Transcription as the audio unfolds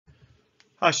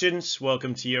Hi students,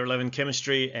 welcome to Year 11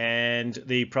 Chemistry and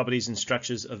the Properties and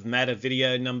Structures of Matter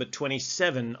video number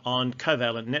 27 on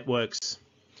covalent networks.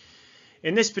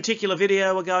 In this particular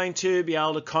video we're going to be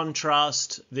able to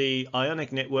contrast the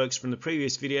ionic networks from the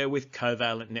previous video with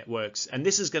covalent networks, and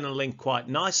this is going to link quite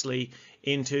nicely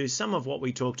into some of what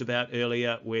we talked about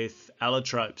earlier with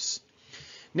allotropes.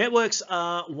 Networks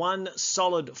are one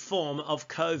solid form of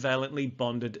covalently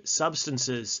bonded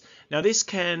substances. Now this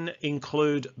can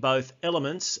include both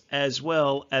elements as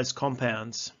well as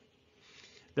compounds.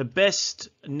 The best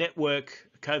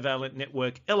covalent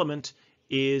network element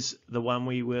is the one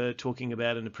we were talking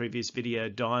about in the previous video,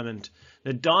 diamond.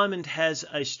 The diamond has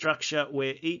a structure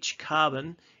where each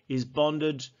carbon is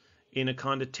bonded in a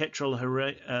kind of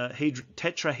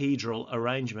tetrahedral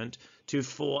arrangement to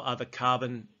 4 other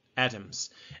carbon atoms,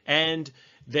 and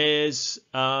this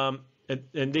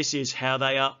is how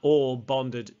they are all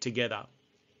bonded together.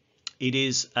 It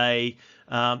is a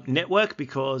network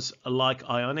because, like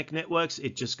ionic networks,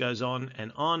 it just goes on,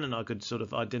 and I could sort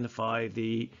of identify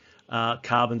the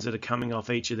carbons that are coming off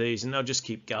each of these, and they'll just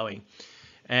keep going.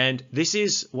 And this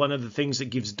is one of the things that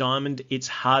gives diamond its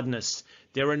hardness.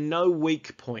 There are no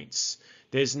weak points.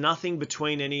 There's nothing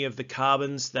between any of the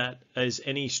carbons that is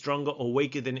any stronger or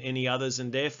weaker than any others, and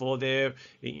therefore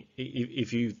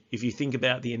if you think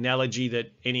about the analogy that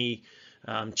any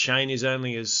chain is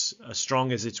only as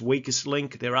strong as its weakest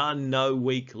link, there are no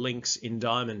weak links in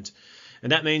diamond.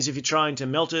 And that means if you're trying to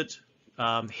melt it,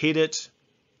 hit it,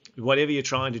 whatever you're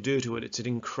trying to do to it, it's an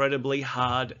incredibly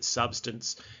hard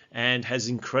substance and has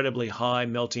incredibly high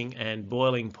melting and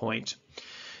boiling point.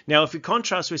 Now, if we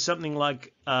contrast with something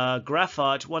like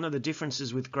graphite, one of the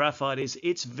differences with graphite is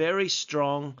it's very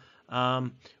strong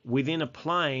within a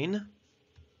plane.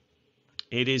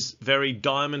 It is very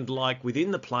diamond-like within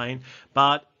the plane,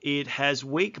 but it has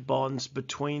weak bonds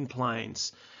between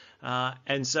planes.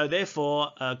 And so therefore,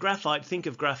 graphite, think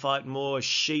of graphite more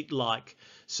sheet-like.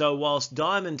 So whilst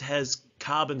diamond has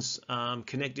carbons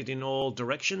connected in all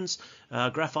directions,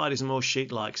 graphite is more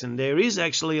sheet-like. And there is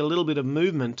actually a little bit of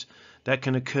movement that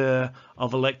can occur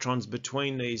of electrons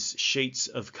between these sheets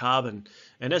of carbon.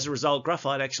 And as a result,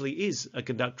 graphite actually is a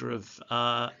conductor of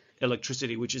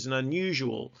electricity, which is an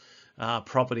unusual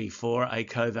property for a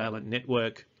covalent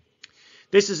network.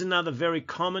 This is another very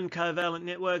common covalent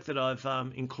network that I've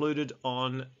included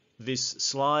on this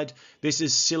slide. This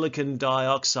is silicon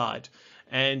dioxide.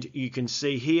 And you can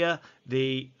see here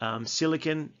the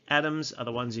silicon atoms are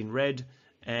the ones in red,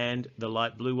 and the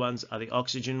light blue ones are the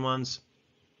oxygen ones.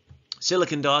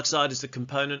 Silicon dioxide is the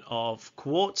component of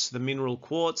quartz, the mineral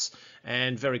quartz,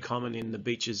 and very common in the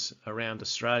beaches around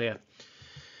Australia.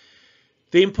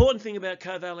 The important thing about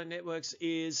covalent networks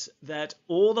is that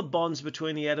all the bonds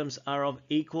between the atoms are of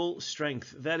equal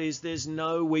strength. That is, there's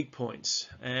no weak points.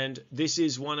 And this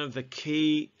is one of the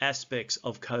key aspects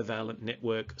of covalent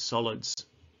network solids.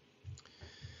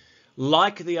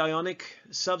 Like the ionic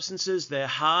substances, they're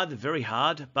hard, very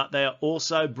hard, but they are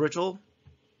also brittle.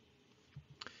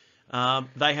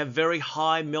 They have very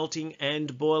high melting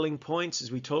and boiling points, as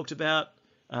we talked about.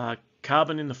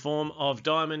 Carbon in the form of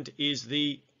diamond has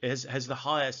the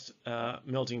highest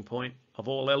melting point of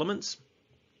all elements.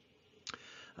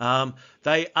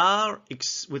 They are,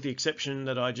 with the exception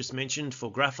that I just mentioned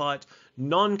for graphite,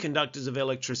 non-conductors of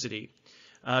electricity.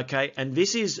 Okay, and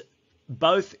this is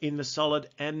both in the solid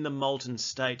and the molten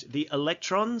state. The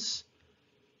electrons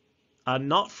are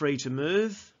not free to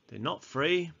move. They're not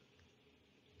free.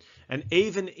 And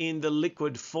even in the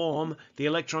liquid form, the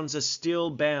electrons are still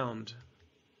bound.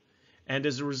 And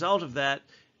as a result of that,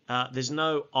 there's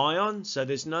no ion, so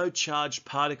there's no charged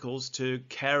particles to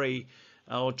carry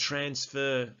or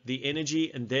transfer the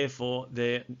energy, and therefore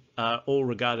they're all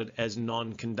regarded as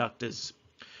non-conductors.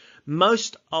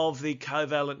 Most of the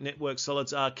covalent network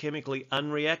solids are chemically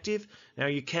unreactive. Now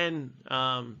you can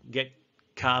get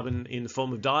carbon in the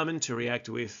form of diamond to react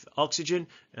with oxygen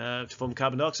to form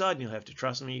carbon dioxide, and you'll have to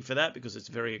trust me for that because it's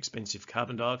very expensive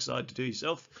carbon dioxide to do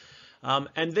yourself.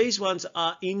 And these ones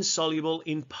are insoluble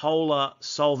in polar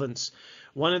solvents.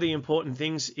 One of the important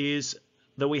things is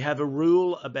that we have a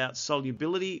rule about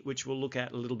solubility, which we'll look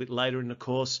at a little bit later in the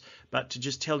course, but to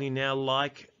just tell you now,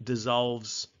 like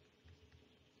dissolves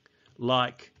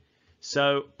like.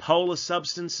 So polar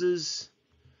substances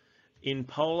in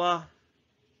polar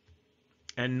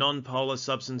and non-polar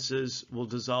substances will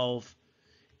dissolve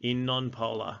in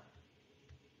non-polar.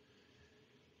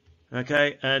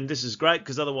 Okay, and this is great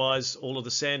because otherwise all of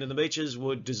the sand in the beaches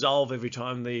would dissolve every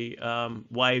time the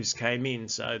waves came in,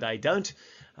 so they don't.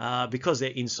 because they're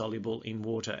insoluble in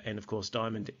water, and of course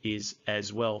diamond is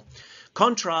as well.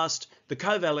 Contrast the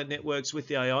covalent networks with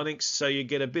the ionics so you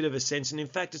get a bit of a sense, and in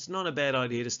fact it's not a bad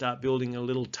idea to start building a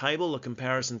little table, a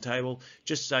comparison table,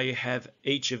 just so you have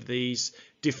each of these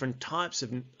different types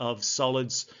of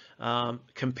solids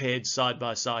compared side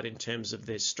by side in terms of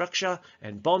their structure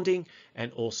and bonding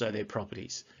and also their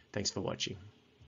properties. Thanks for watching.